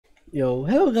Yo,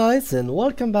 hello guys and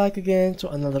welcome back again to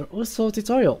another USO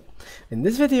tutorial. In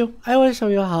this video, I will show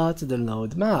you how to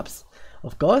download maps.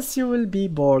 Of course, you will be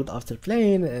bored after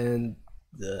playing and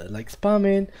like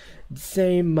spamming the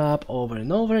same map over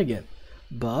and over again.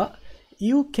 But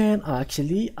you can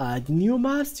actually add new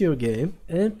maps to your game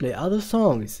and play other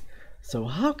songs. So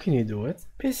how can you do it?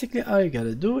 Basically, all you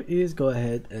gotta do is go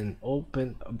ahead and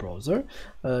open a browser,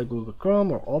 Google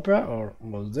Chrome or Opera or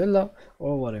Mozilla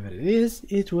or whatever it is.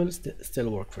 It will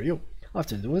still work for you.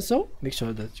 After doing so, make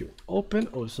sure that you open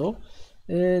also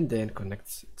and then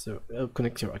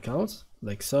connect your accounts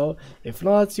like so. If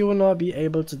not, you will not be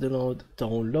able to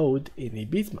download any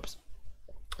bitmaps.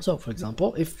 So for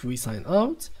example, if we sign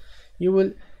out, you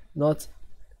will not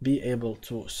be able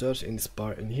to search in this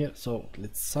bar in here. So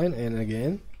let's sign in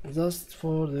again. Just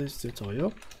for this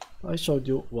tutorial, I showed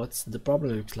you what the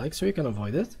problem looks like so you can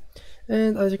avoid it.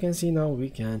 And as you can see now,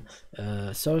 we can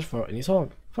search for any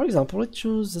song. For example, let's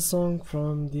choose the song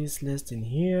from this list in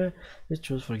here. Let's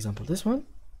choose for example this one.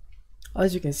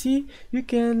 As you can see, you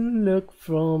can look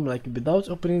from like without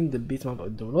opening the bitmap or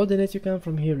downloading it. You can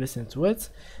from here listen to it,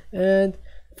 and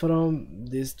from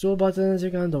these two buttons you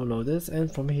can download it,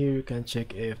 and from here you can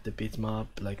check if the bitmap,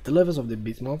 like the levels of the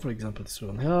bitmap, for example this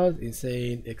one hard,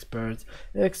 insane, expert,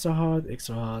 extra hard,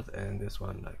 and this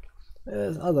one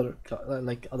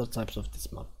like other types of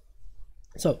this map.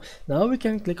 So now we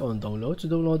can click on download to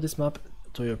download this map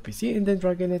to your PC and then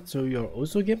dragging it to your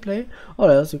USO gameplay, or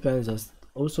else you can just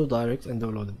also direct and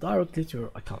download it directly to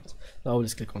your account. Now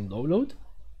let's click on download,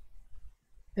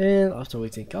 and after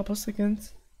waiting a couple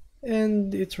seconds,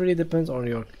 and it really depends on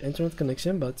your internet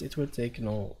connection, but it will take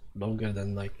no longer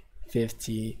than like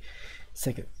 50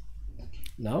 seconds.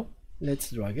 Now let's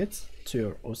drag it to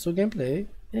your USO gameplay,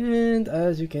 and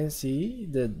as you can see,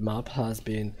 the map has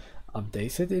been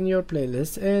updated in your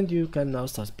playlist and you can now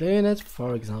start playing it.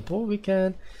 For example, we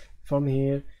can from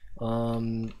here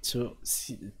to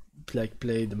see, like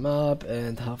play the map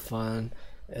and have fun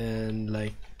and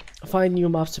like find new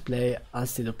maps to play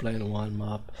instead of playing one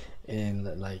map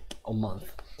in like a month.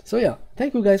 So yeah,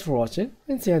 thank you guys for watching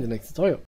and see you in the next tutorial.